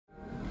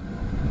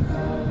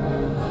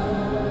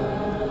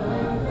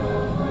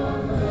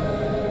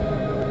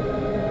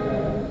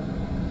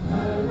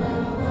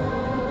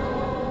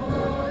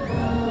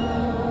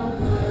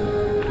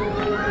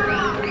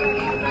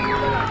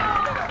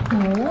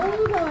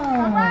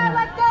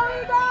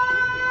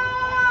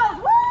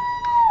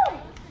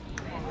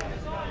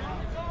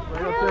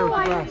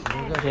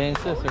and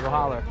sister, go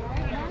holler.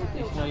 At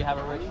least you know you have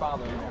a rich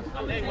father. Let's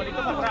go, baby. Put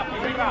that on the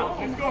play.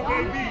 Let's go.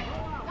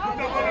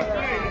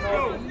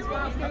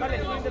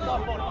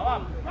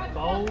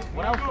 Goal.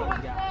 What else do we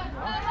got?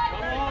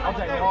 I'll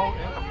take goal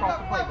across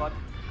the play, bud.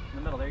 In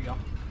the middle, there you go.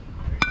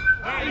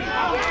 Hey,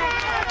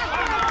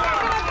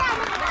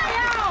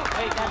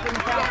 that's in the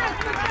foul.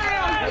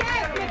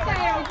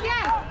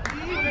 Yes.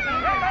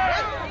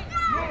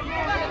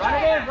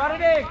 Run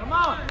it in, come on.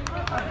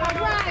 All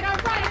right,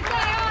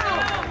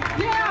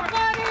 yeah,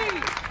 buddy.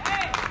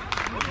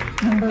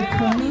 Number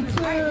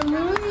 22,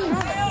 Luis.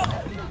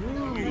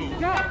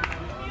 Go.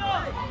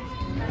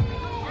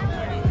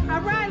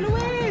 All right,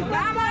 Luis, let's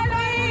go,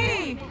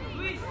 buddy.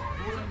 Luis,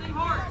 something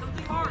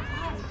hard.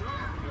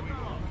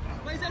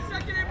 Plays that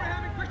second,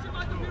 Abraham, and Christian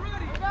Michael, be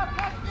ready.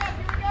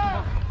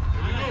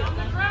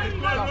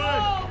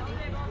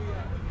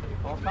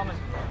 Ball's coming.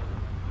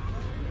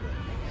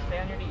 Stay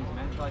on your knees,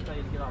 man, until I tell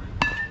you to get up.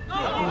 All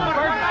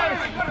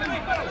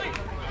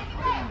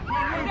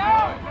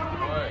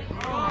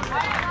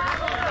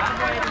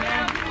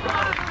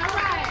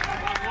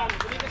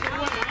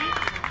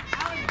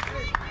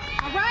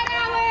right,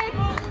 Alan.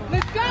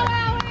 Let's go,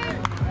 Alan.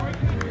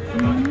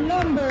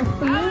 Number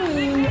 3,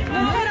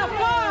 Let's hit a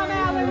bomb,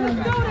 Alan. Let's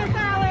do this,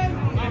 Alan.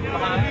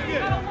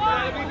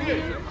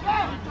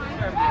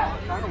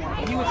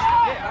 He was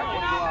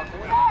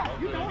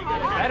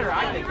better, I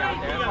think, out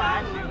there.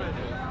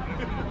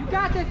 You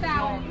got this,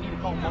 Alan. You need to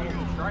call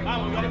multiple strikes. We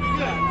gotta be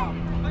good.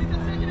 Plays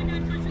that second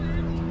again, Christian.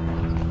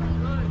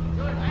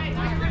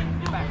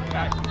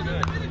 Back.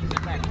 Good.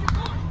 Sit back.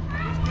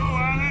 Let's go,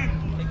 Alan.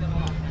 Take them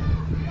off.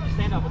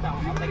 Stand up with that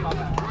one. I'll take off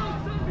that one.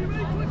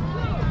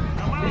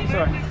 Come on,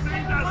 Sorry. baby.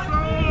 Sing that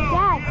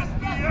song.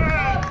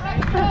 ESPN.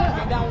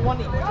 Get down one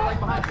knee. Put your leg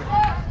behind you.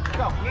 Let's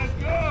go. Let's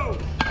go.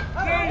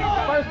 There you go.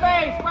 First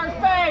base.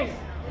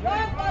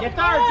 Get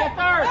third.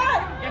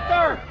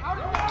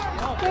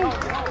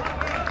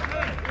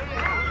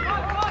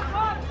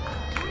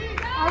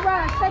 All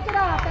right, take it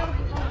off.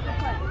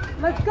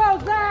 Let's go,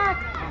 Zach.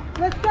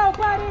 Let's go,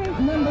 buddy.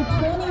 number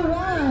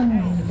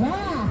 21,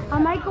 Zach. I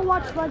might go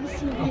watch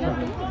Legacy.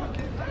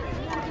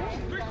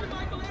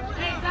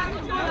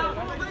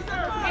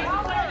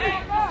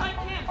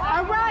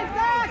 All right,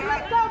 Zach.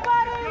 Let's go,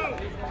 buddy.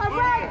 All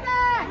right,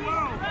 Zach.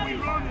 Wow, we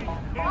running.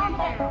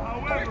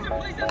 However,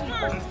 let's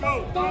go.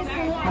 Let's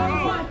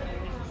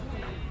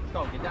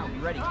go. Get down. Be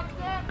ready.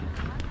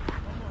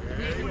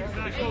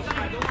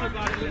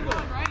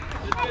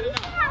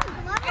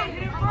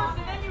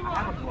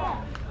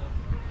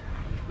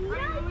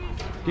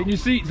 Get in your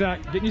seat,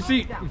 Zach. Get in your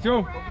seat. Let's go.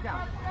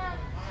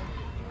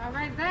 All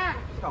right, Zach.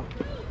 Let's go.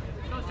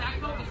 Go, Zach,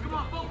 focus. Come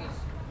on, focus.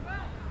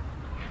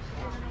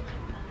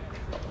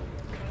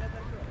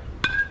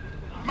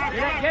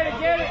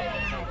 Get it.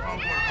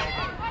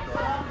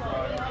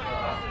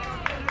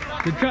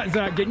 Good cut,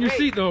 Zach. Get in your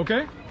seat, though,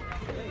 okay?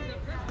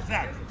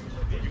 Zach,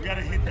 you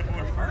gotta hit the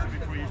ball first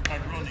before you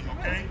start running,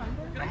 okay?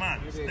 Come on,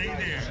 stay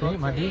there.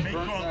 Make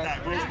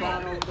contact. Let's go.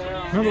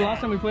 Remember last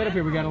time we played up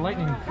here, we got a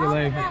lightning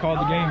delay. We called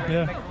the game.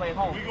 Yeah. Play at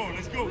home. Here we go.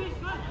 Let's go.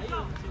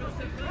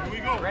 Here we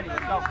go. Ready.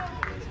 Let's go.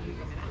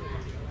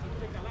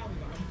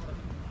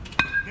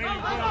 There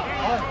you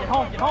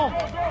go. Get home.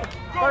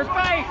 First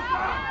base.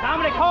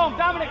 Dominic, home.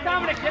 Dominic,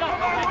 get up.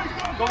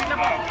 Go get the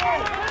ball. Get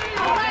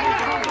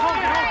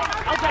home.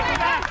 Okay,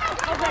 come back.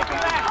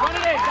 Run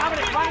it in.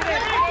 Dominic, run it in.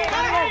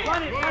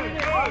 Run it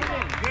in.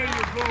 There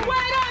you go.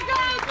 Way to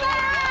go,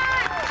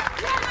 Zach.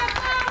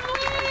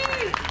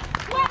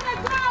 Way to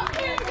go,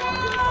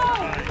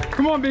 Eagle.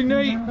 Come on, Big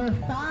Nate. Number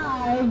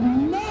 5,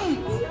 Nate.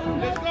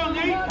 Let's go,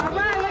 Nate. All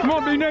right, let's Come on,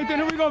 go, Big Nathan.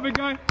 Here we go, big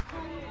guy.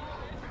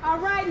 All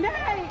right,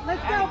 Nate.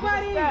 Let's go,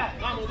 buddy.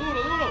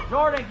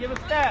 Jordan, give a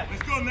step.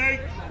 Let's go,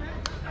 Nate.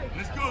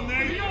 Let's go,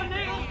 Nate. Come on,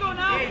 Nate, let's go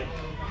now. Hey,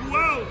 you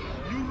out.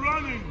 You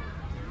running.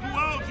 You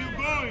out. You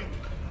going.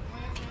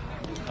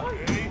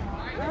 Okay.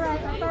 All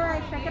right, that's all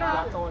right. Check it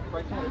out.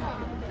 Right to him.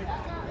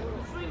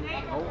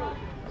 Oh,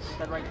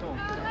 said right to him.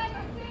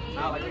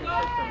 Not like you're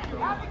supposed to.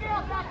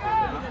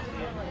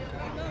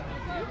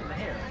 In the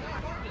hair.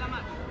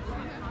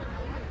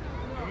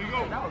 Here we go.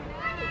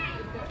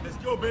 Let's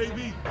go,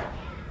 baby.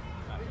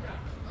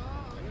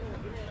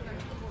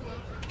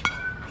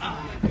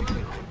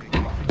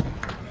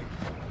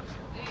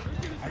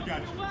 I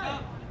got you.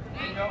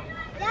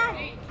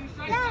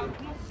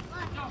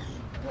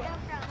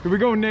 Here we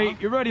go,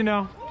 Nate. You're ready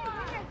now.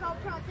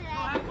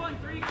 Have fun,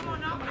 3. Come on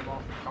now.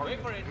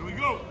 Here we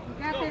go.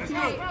 Got this, Let's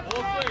Nate. go.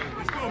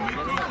 Let's go. Make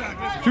contact.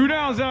 Let's go. 2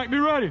 down, Zach. Be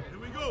ready. Here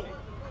we go.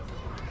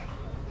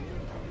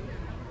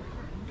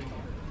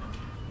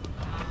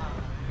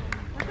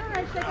 That's all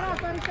right. Check it out,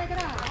 buddy. Check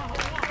it out. Come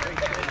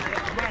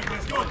on,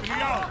 let's go. 3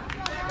 out.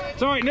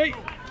 It's all right, Nate.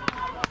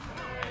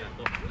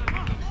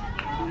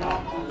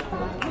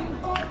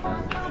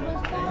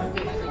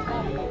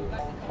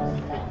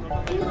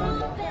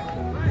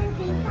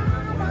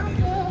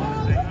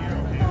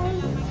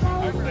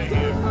 Stay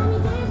here.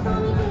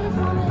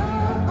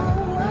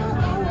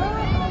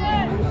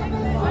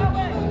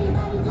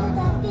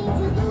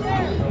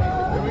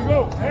 Here we go.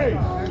 Hey,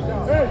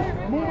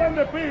 move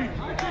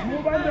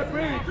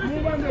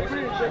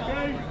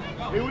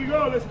Here we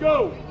go, let's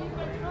go.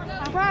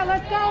 All right,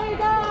 let's go,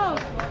 Eagles.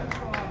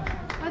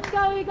 Let's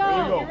go, Eagles.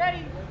 Here we go.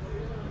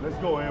 Let's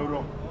go,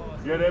 Euro.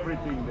 Get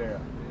everything there.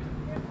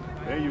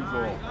 There you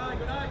go.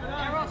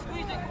 Arrow,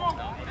 squeeze it, come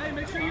on. Hey,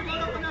 make sure you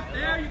got up enough.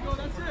 There you go,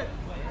 that's it.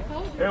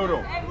 Euro,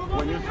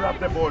 when you drop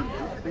the ball,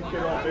 pick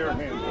it off their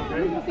hands,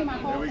 okay?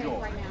 There we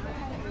go.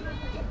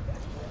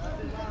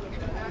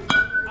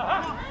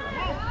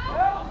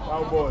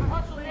 Foul ball.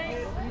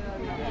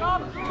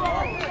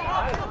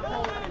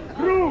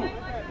 Through!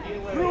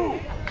 Through!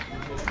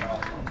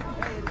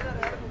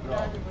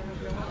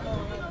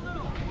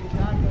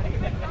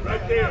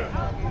 Right there.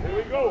 Here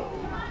we go.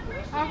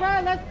 All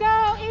right, let's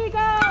go,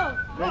 Eagles.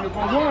 There you go,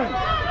 one.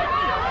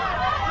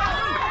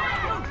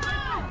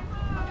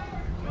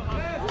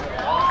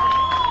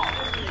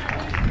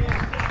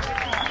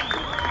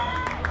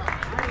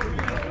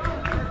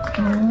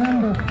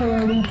 Number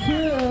 42,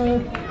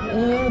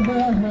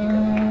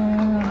 Abraham.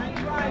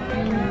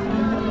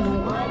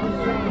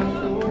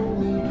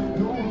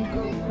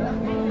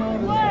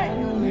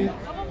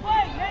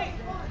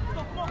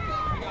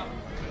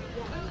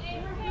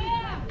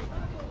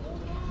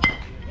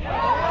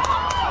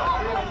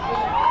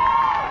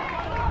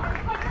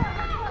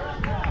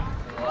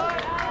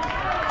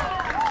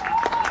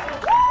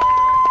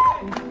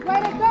 Way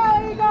to go,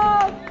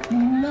 Eagles.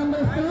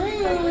 Number 3,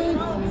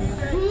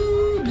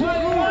 CJ.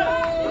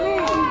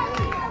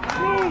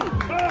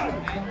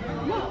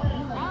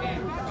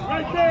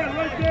 Right there,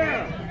 right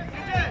there.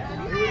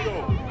 Here we go.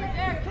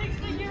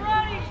 Kingston, get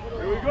ready.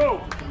 Here we go.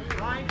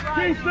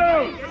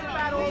 Kingston!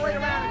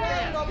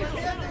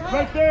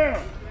 Right there.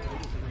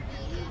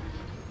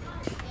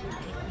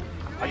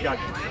 I got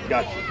you,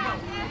 got you.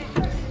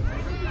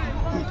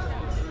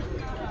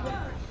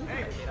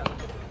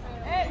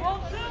 Hey, 1-2.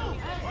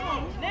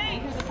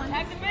 Nate,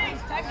 tag the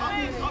base, tag the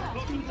base.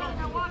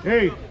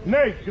 Hey,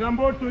 Nate, ground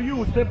ball to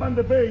you. Step on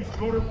the base.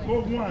 Go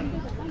one.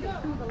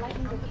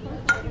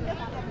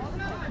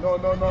 No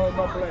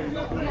play,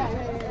 no play.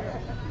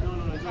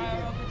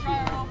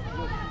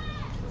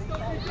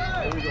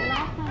 Here we go.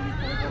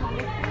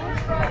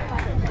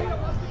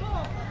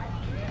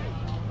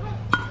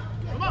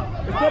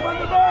 Step on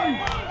the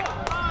base.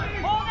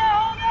 Hold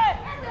it.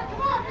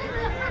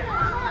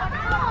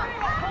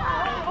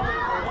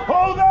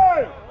 Hold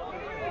it.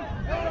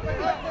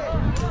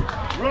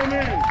 Run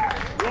in.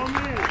 Run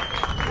in.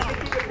 Look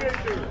to the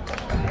pitcher.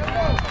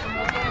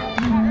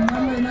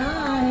 Number 9,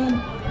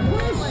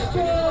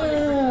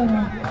 Weston.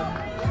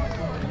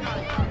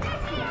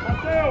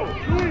 Mateo,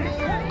 please,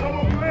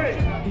 double play.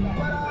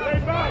 Play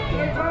back,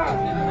 play back.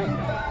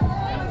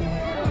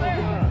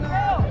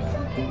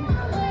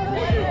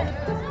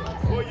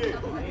 Oye,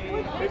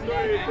 esto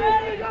es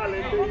ilegal,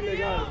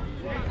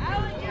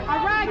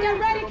 All right, get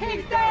ready,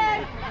 Kingston.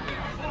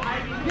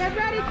 Get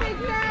ready,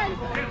 Kingston.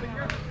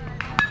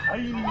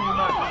 Ahí,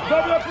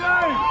 double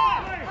play.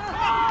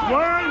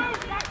 One.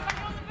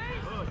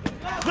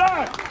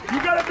 Zach, you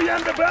gotta be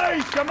on the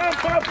base. Come on,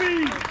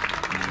 Papi.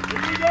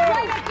 Here we go.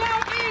 Way to go,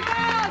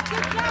 Eagles.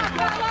 Good job,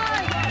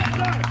 fellas.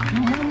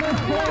 Number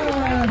 4,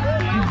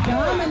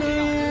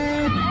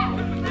 Dominic.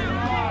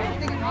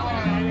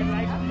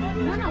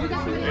 No, we got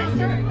somebody else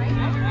third, right?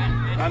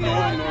 Ah, no.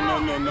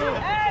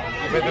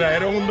 Me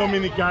trajeron un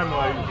dominicano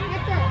ahí.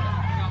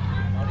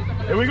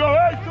 Here we go.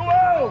 Hey,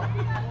 2-0.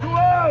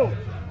 2-0.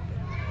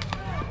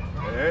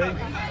 Hey.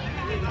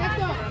 Let's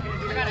go.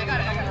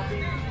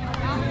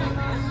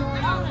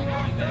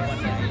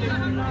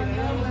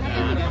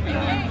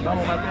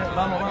 Vamos, Mateo.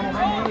 Vamos,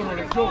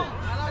 let's go.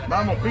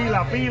 Vamos,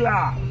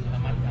 pila.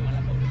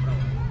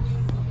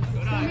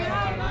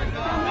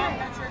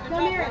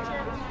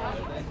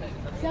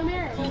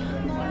 Samir.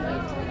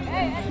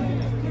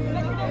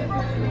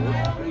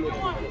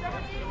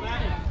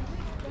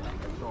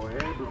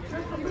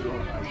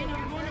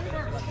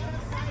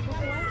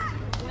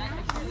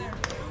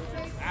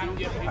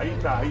 Ahí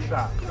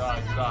está.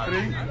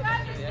 Three.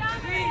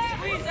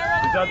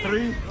 Is that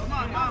three?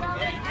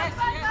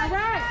 All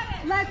right,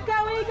 let's go,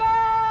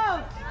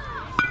 Eagles.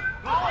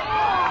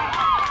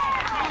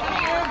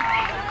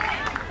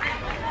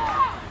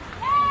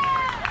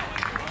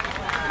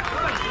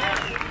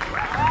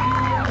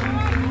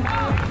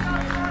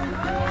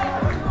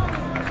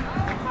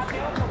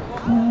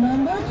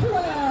 Number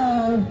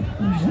 12,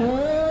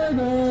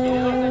 Jordan.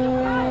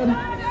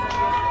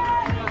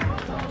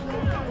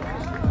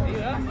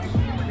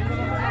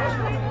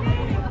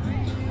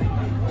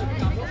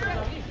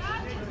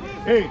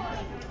 Hey.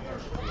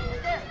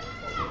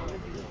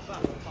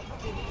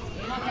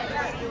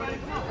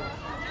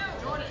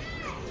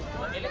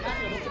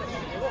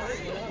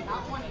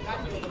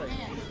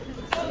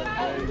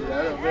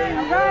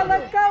 All right,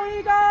 let's go,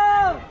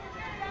 Eagles.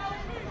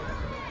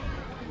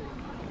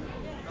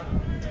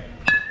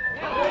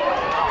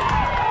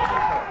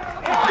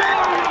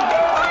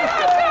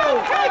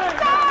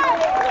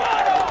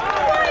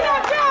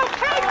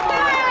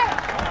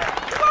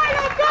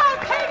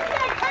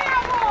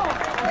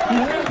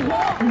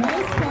 Number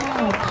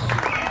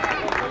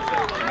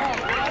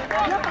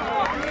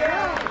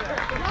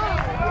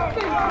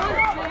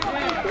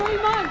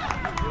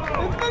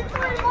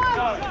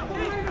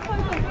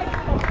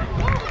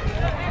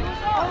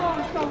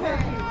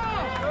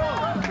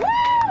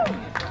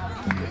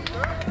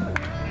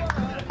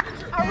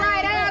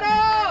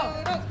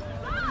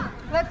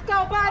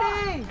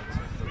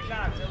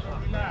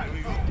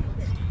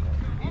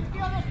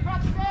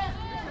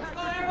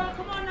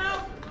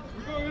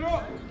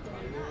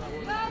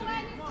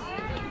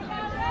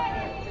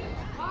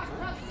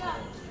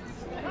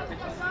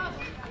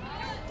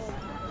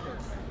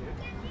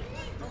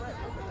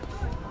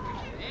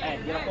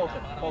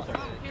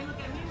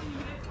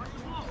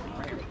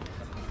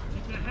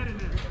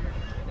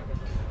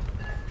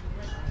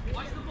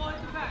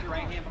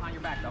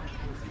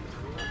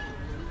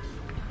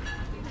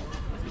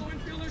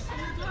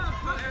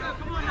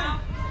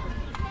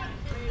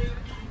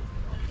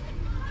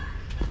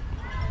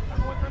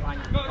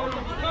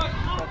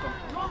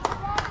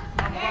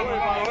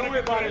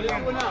it, buddy. Leave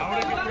it up.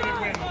 Ahora que tú eres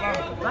bueno,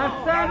 vamos. Left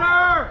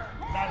center.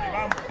 Dale,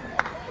 vamos.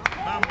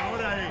 Vamos,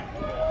 ahora ahí.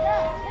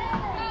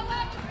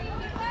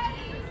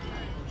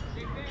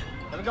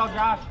 Let it go,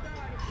 Josh.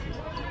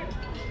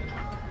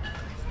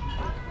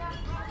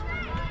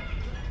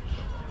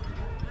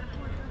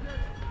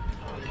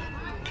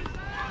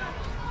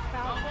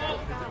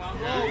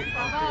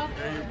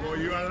 There you go.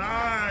 You are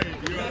alive.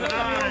 You are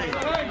alive.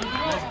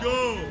 Let's go.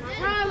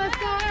 Right, let's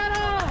go,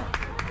 Adam.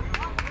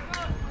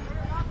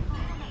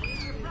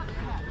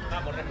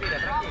 Vamos, respira,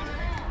 tranquilo.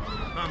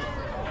 Vamos.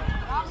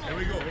 Here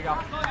we go. Here we go.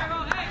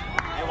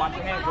 Hey, watch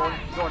your hands, Jordan.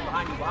 Jordan,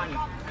 behind you, behind you.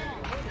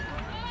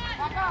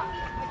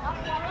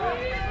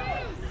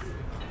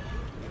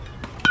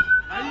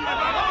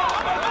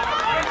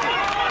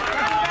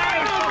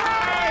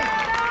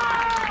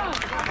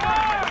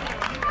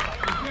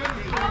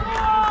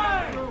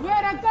 Way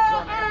to go,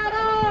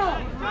 Adam.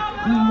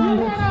 Number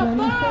You're gonna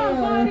fall, 24,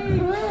 buddy.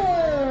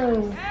 Crew.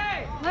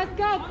 Let's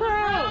go,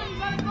 crew.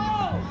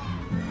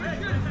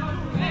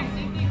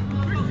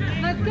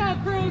 Let's go,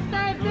 crew.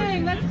 Same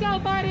thing. Let's go,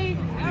 buddy.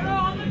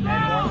 More in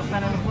the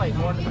center of the plate.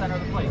 More in the center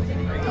of the plate.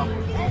 There you go.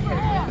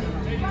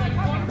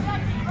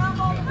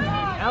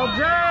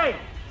 LJ!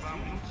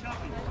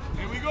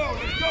 Here we go.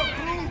 Let's go,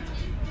 crew.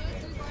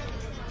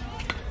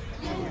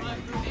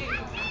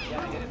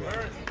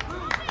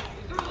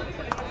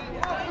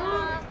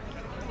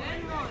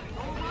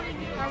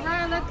 All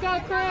right, let's go,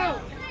 crew.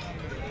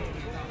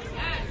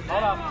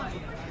 Hold up.